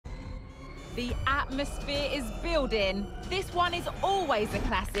The atmosphere is building. This one is always a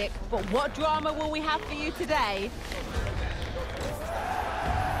classic, but what drama will we have for you today?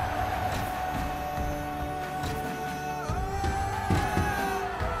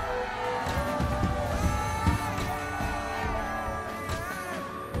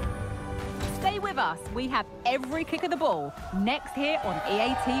 Stay with us. We have every kick of the ball next here on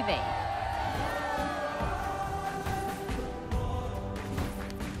EA TV.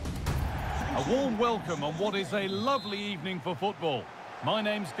 A warm welcome on what is a lovely evening for football. My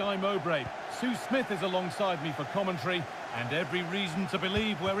name's Guy Mowbray. Sue Smith is alongside me for commentary, and every reason to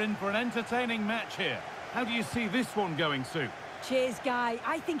believe we're in for an entertaining match here. How do you see this one going, Sue? Cheers, Guy.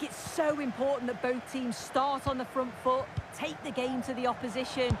 I think it's so important that both teams start on the front foot, take the game to the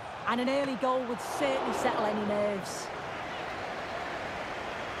opposition, and an early goal would certainly settle any nerves.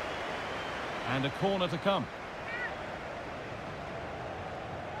 And a corner to come.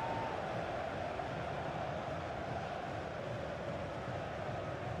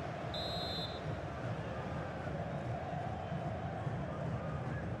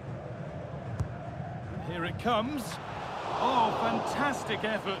 Here it comes. Oh, fantastic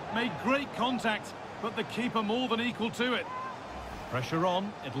effort. Made great contact, but the keeper more than equal to it. Pressure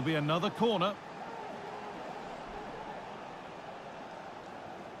on. It'll be another corner.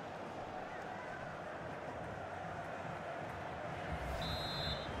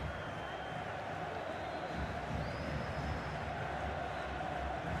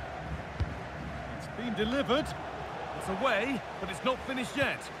 It's been delivered. It's away, but it's not finished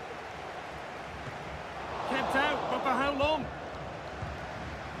yet. Kept out, but for how long?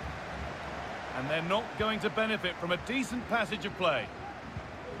 And they're not going to benefit from a decent passage of play.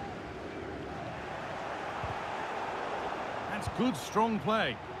 That's good, strong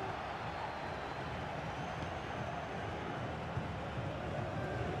play.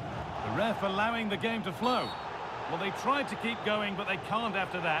 The ref allowing the game to flow. Well, they tried to keep going, but they can't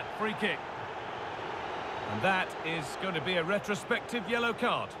after that. Free kick. And that is going to be a retrospective yellow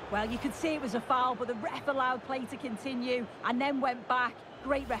card. Well, you could see it was a foul, but the ref allowed play to continue and then went back.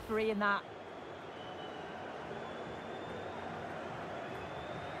 Great referee in that.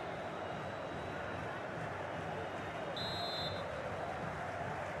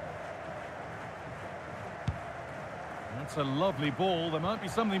 That's a lovely ball. There might be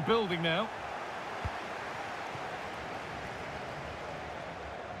something building now.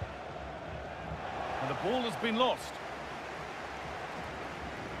 And the ball has been lost.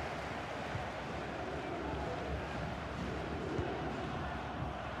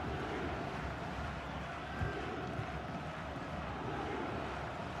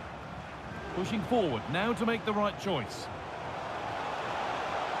 Pushing forward now to make the right choice.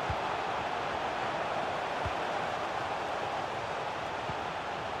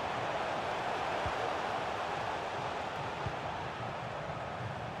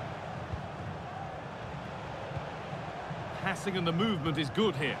 Passing and the movement is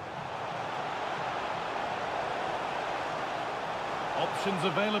good here. Options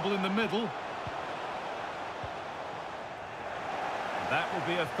available in the middle. That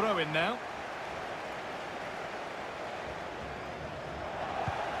will be a throw-in now.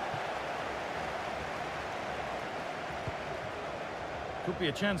 Could be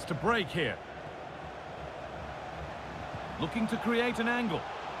a chance to break here. Looking to create an angle.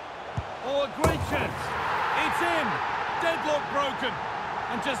 Oh, a great chance. It's in. Deadlock broken.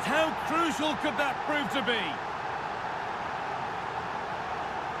 And just how crucial could that prove to be?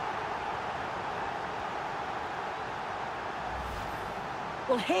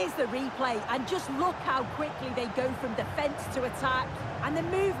 Well, here's the replay, and just look how quickly they go from defence to attack. And the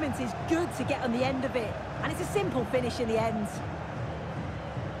movement is good to get on the end of it. And it's a simple finish in the end.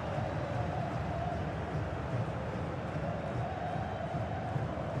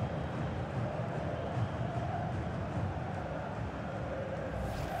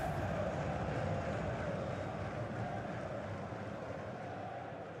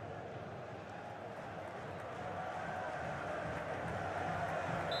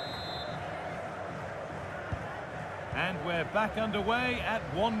 And we're back underway at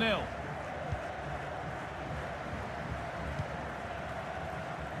 1-0.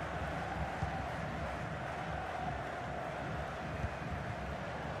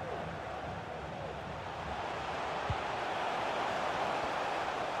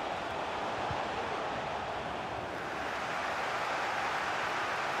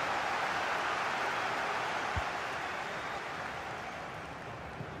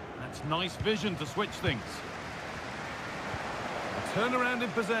 That's nice vision to switch things. Turnaround in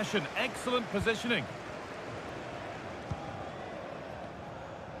possession, excellent positioning.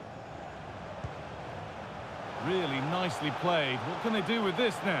 Really nicely played. What can they do with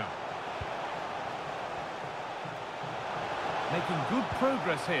this now? Making good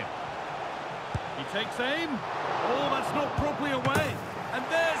progress here. He takes aim. Oh, that's not properly away. And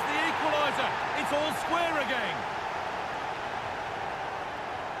there's the equaliser. It's all square again.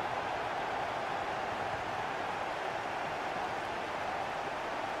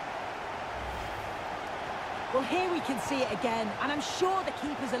 Well, here we can see it again, and I'm sure the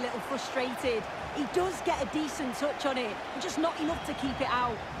keeper's a little frustrated. He does get a decent touch on it, but just not enough to keep it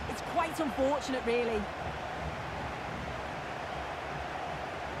out. It's quite unfortunate, really.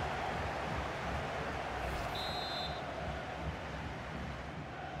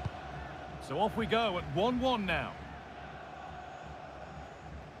 So off we go at 1-1 now.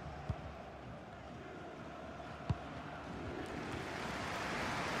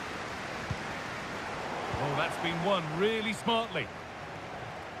 Oh, that's been won really smartly.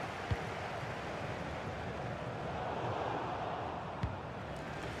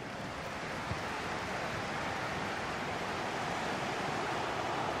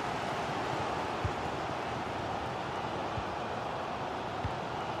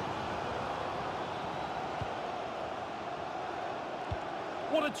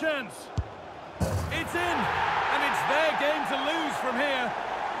 What a chance! It's in! And it's their game to lose from here.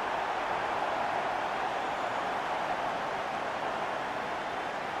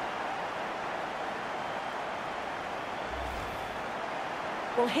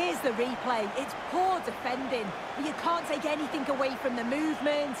 Well, here's the replay. It's poor defending, but you can't take anything away from the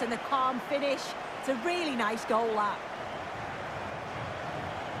movement and the calm finish. It's a really nice goal, that.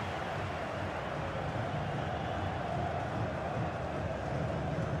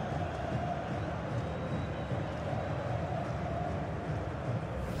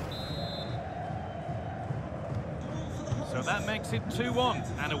 So that makes it 2-1,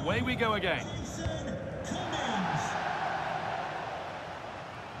 and away we go again.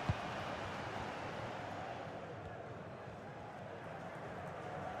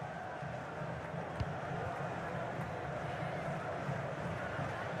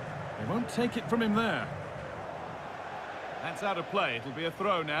 They won't take it from him there. That's out of play. It'll be a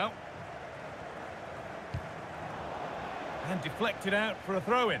throw now. And deflected out for a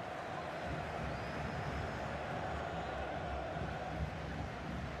throw-in.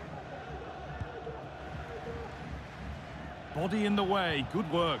 Body in the way,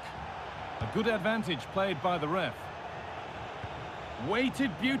 good work. A good advantage played by the ref. Weighted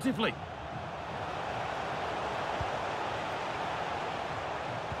beautifully.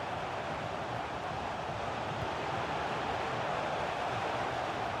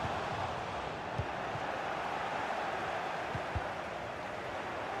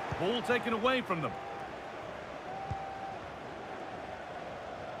 Ball taken away from them.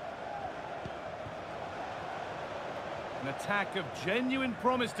 An attack of genuine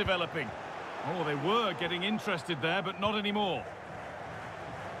promise developing. Oh, they were getting interested there, but not anymore.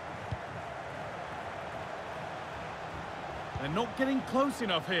 They're not getting close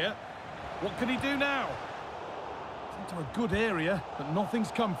enough here. What can he do now? It's into a good area, but nothing's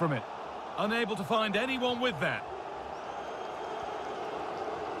come from it. Unable to find anyone with that.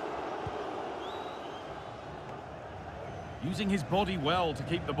 Using his body well to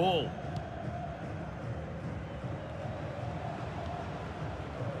keep the ball.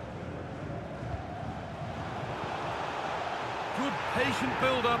 Good patient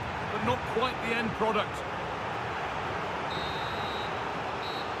build-up, but not quite the end product.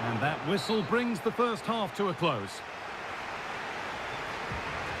 And that whistle brings the first half to a close.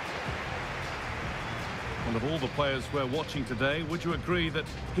 Well, of all the players we're watching today, would you agree that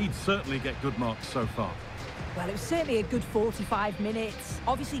he'd certainly get good marks so far? Well, it was certainly a good 45 minutes.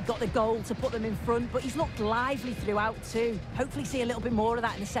 Obviously got the goal to put them in front, but he's looked lively throughout too. Hopefully see a little bit more of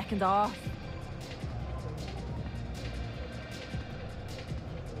that in the second half.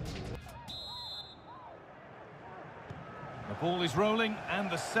 The ball is rolling and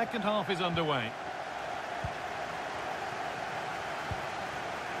the second half is underway.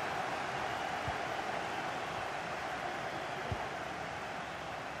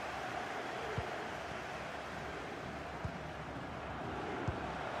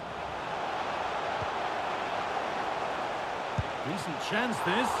 Decent chance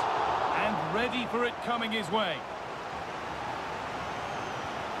this, and ready for it coming his way.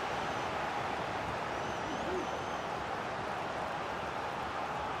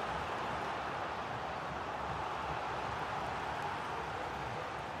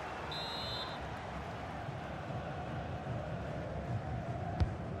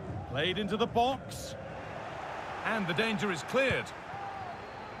 Played into the box, and the danger is cleared.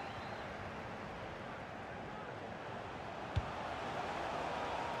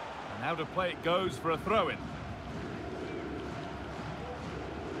 And out of play it goes for a throw-in.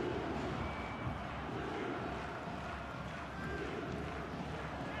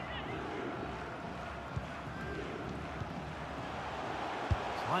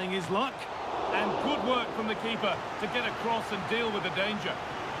 Trying his luck, and good work from the keeper to get across and deal with the danger.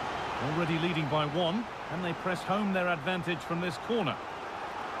 Already leading by one, and they press home their advantage from this corner.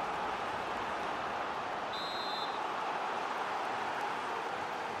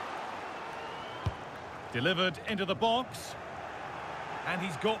 Delivered into the box, and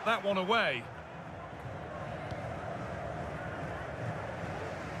he's got that one away.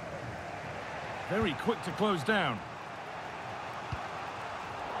 Very quick to close down.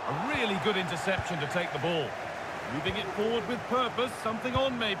 A really good interception to take the ball. Moving it forward with purpose, something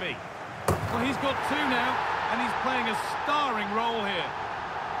on maybe. Well, he's got two now, and he's playing a starring role here.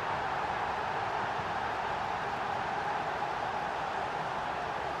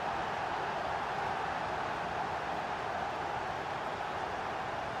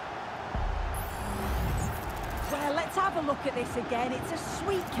 Well, let's have a look at this again. It's a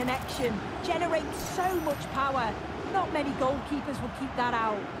sweet connection, generates so much power. Not many goalkeepers will keep that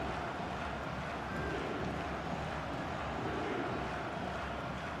out.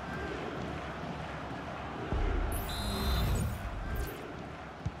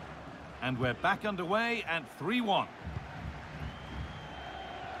 And we're back underway at 3-1.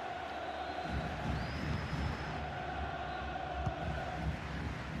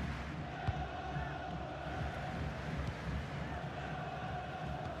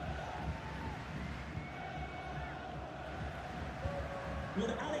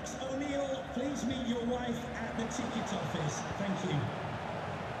 Would Alex O'Neill please meet your wife at the ticket office? Thank you.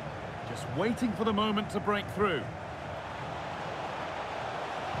 Just waiting for the moment to break through.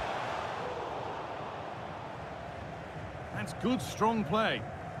 That's good, strong play.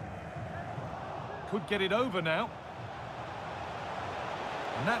 Could get it over now.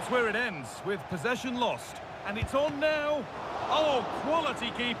 And that's where it ends, with possession lost. And it's on now. Oh, quality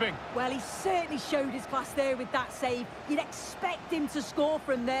keeping. Well, he certainly showed his class there with that save. You'd expect him to score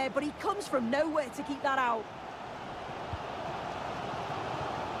from there, but he comes from nowhere to keep that out.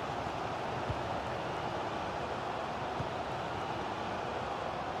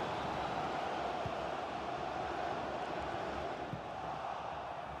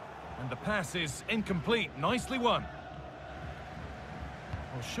 And the pass is incomplete. Nicely won.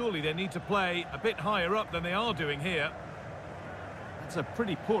 Well, surely they need to play a bit higher up than they are doing here. That's a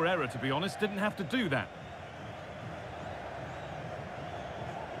pretty poor error, to be honest. Didn't have to do that.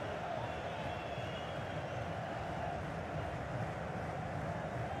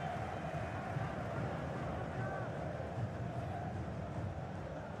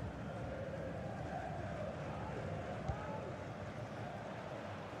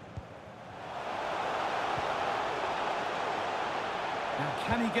 Now,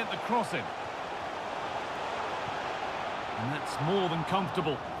 can he get the cross in? And that's more than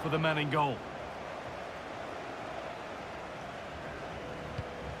comfortable for the man in goal.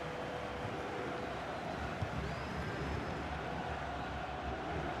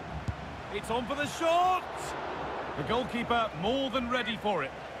 It's on for the shot! The goalkeeper more than ready for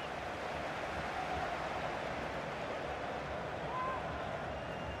it.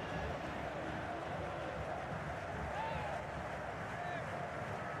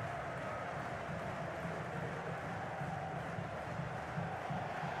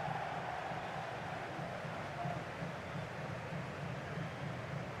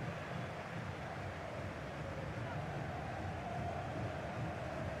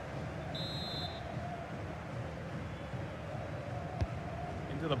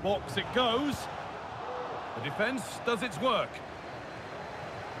 To the box it goes. The defence does its work.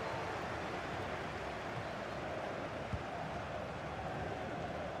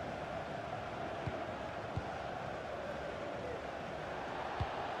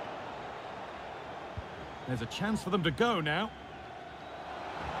 There's a chance for them to go now.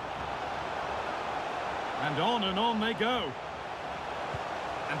 And on they go.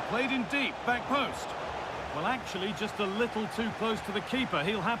 And played in deep, back post. Well, actually, just a little too close to the keeper.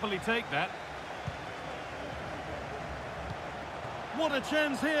 He'll happily take that. What a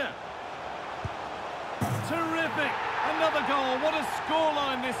chance here. Terrific. Another goal. What a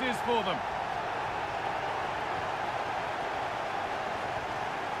scoreline this is for them.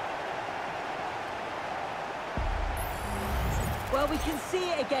 Well, we can see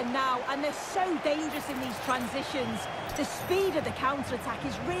it again now, and they're so dangerous in these transitions. The speed of the counter-attack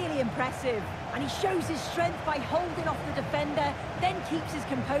is really impressive, and he shows his strength by holding off the defender, then keeps his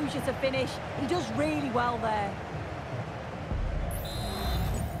composure to finish. He does really well there.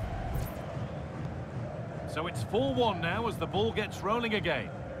 So it's 4-1 now as the ball gets rolling again.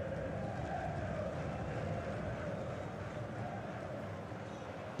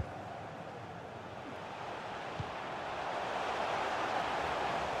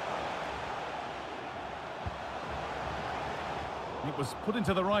 It was put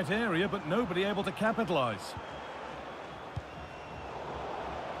into the right area, but nobody able to capitalise.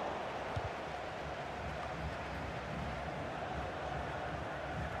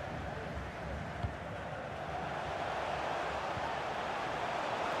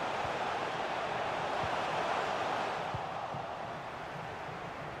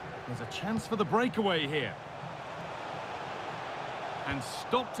 There's a chance for the breakaway here. And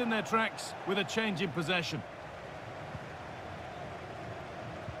stopped in their tracks with a change in possession.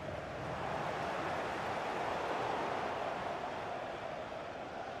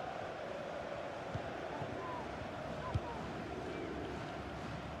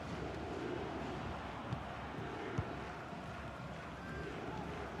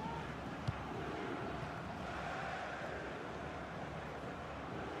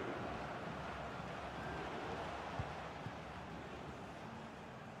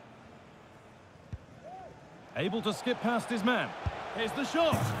 Able to skip past his man. Here's the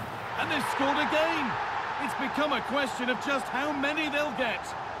shot. And they've scored again. It's become a question of just how many they'll get.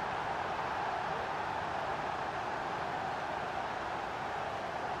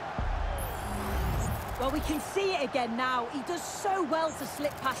 Well, we can see it again now. He does so well to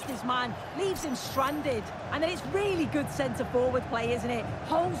slip past his man, leaves him stranded. And then it's really good centre-forward play, isn't it?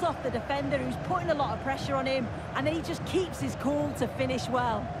 Holds off the defender who's putting a lot of pressure on him, and then he just keeps his cool to finish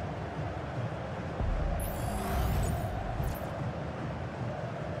well.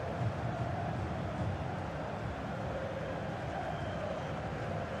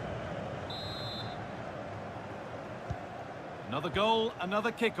 Another goal,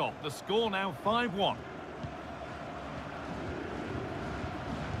 another kick-off. The score now 5-1.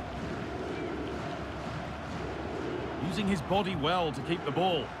 Using his body well to keep the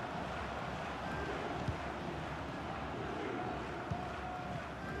ball.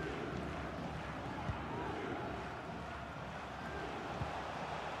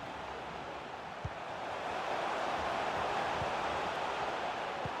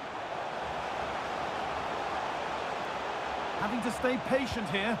 Having to stay patient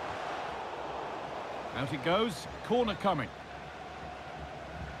here. Out it goes, corner coming.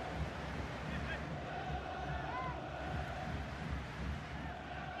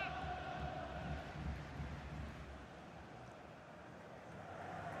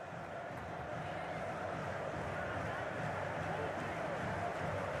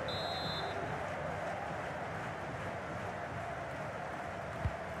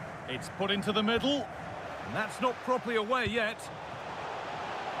 It's put into the middle. And that's not properly away yet.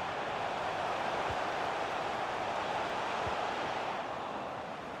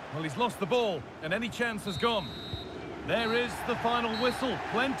 Well, he's lost the ball, and any chance has gone. There is the final whistle.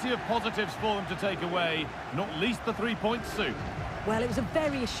 Plenty of positives for them to take away, not least the 3 points, Sue. Well, it was a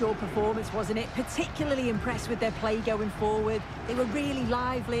very assured performance, wasn't it? Particularly impressed with their play going forward. They were really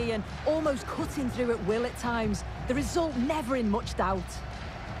lively and almost cutting through at will at times. The result never in much doubt.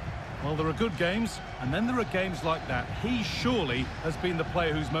 Well, there are good games, and then there are games like that. He surely has been the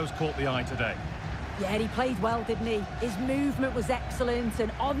player who's most caught the eye today. Yeah, he played well, didn't he? His movement was excellent,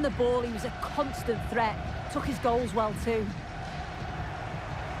 and on the ball he was a constant threat. Took his goals well too.